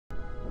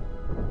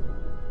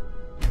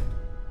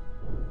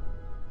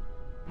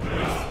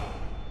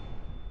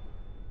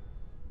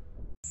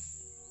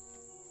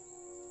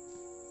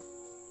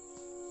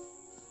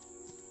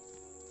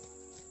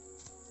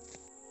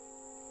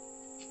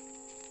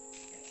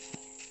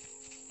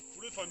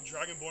What if I'm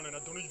Dragonborn and I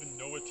don't even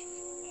know it? Oh,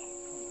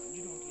 come on,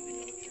 you don't even know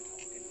what you're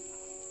talking about.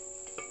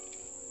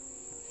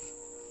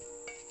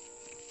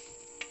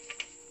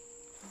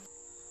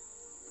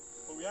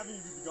 But we haven't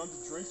even begun to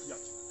drink yet.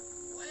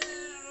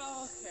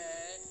 Well,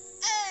 okay.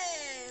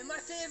 Hey, my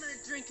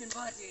favorite drinking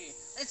buddy.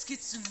 Let's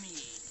get some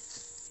mead.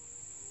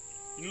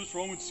 You know what's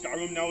wrong with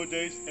Skyrim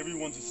nowadays?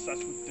 Everyone's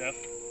obsessed with death.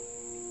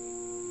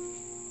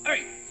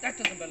 Hey, that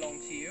doesn't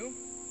belong to you.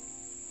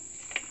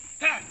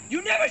 Ha!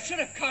 You never should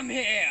have come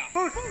here!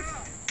 Whoa,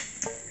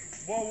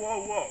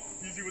 whoa, whoa.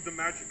 Easy with the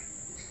magic.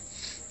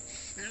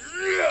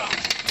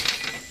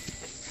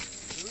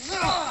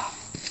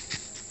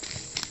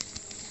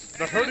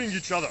 They're hurting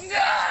each other.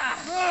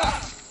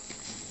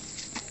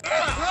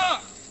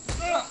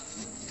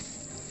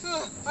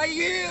 I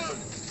yield!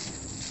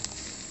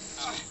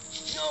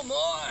 No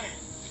more!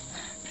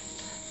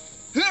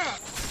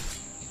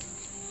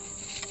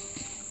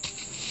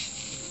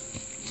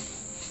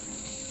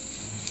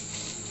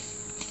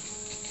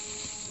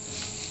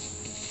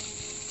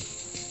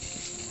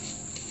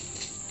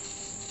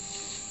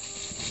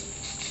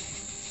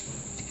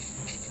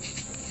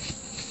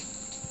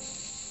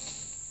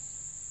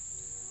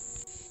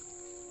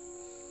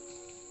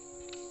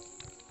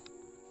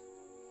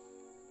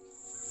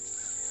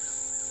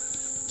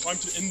 Time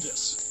to end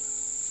this.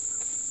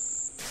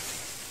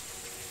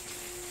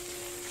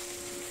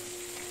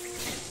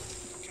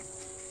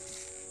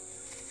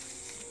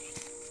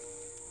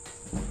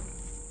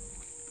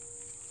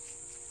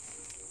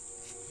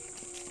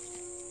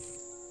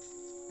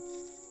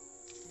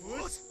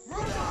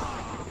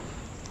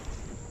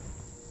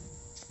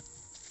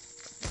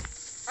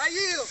 I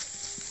yield!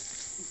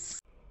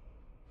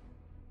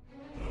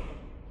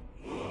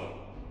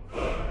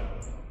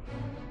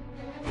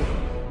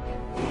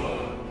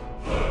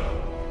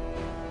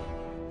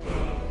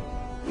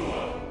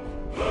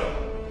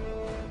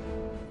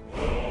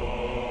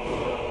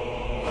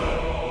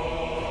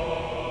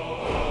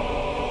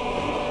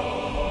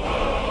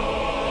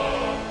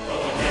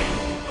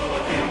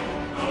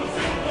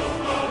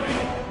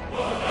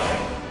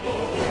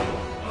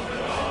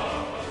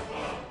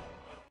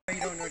 You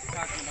don't know what you're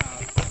talking about.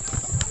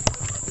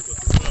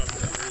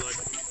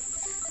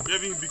 We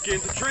haven't even begun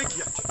to drink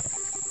yet.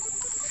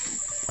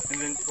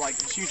 And then,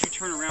 like, as soon as you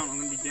turn around, I'm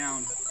gonna be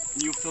down,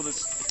 and you'll feel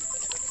this,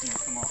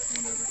 come off,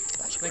 whatever.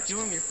 Like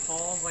doing your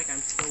paws like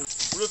I'm still.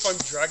 What if I'm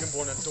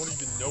Dragonborn and I don't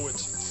even know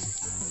it?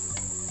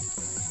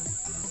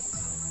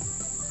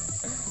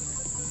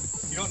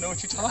 You don't know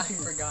what you're talking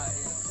about. I forgot.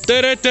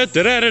 Da da da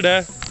da da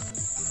da.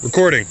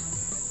 Recording.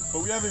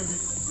 But we haven't even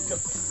begun.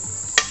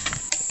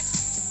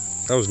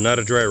 That was not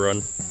a dry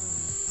run.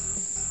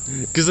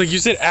 Cause like you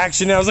said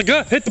action, and I was like,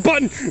 hit the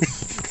button.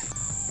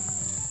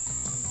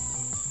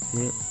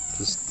 Yeah,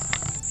 just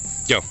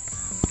go.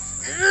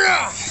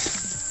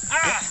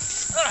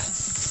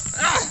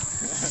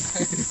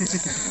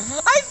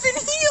 I've been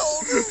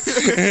healed!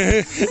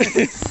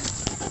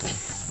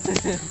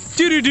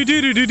 Do do do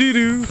do do do do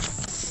do.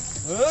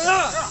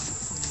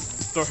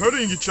 They're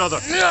hurting each other.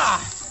 I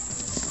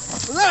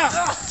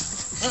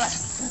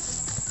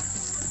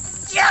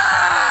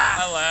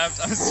laughed.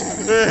 I was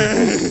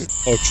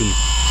Auction.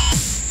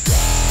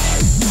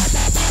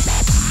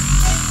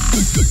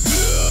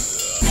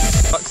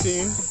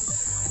 scene.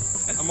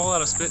 I'm all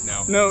out of spit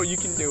now. No, you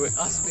can do it.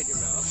 I'll spit your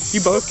mouth. You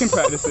both can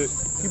practice it.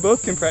 You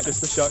both can practice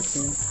the shock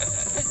scene.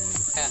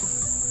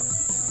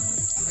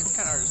 It's kind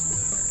of hard to spit.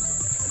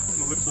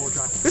 My lips are all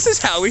dry. This is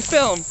how we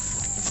film.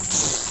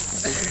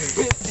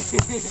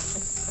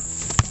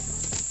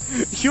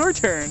 Your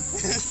turn.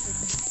 Wait, is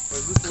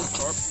this little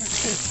sharp?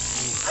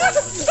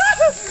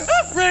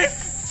 Right.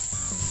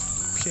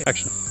 Okay.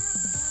 Action.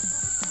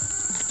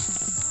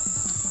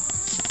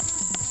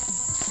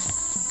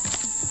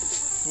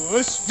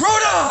 Push.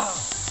 Rhoda!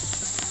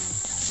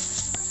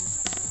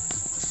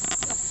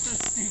 So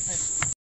stupid.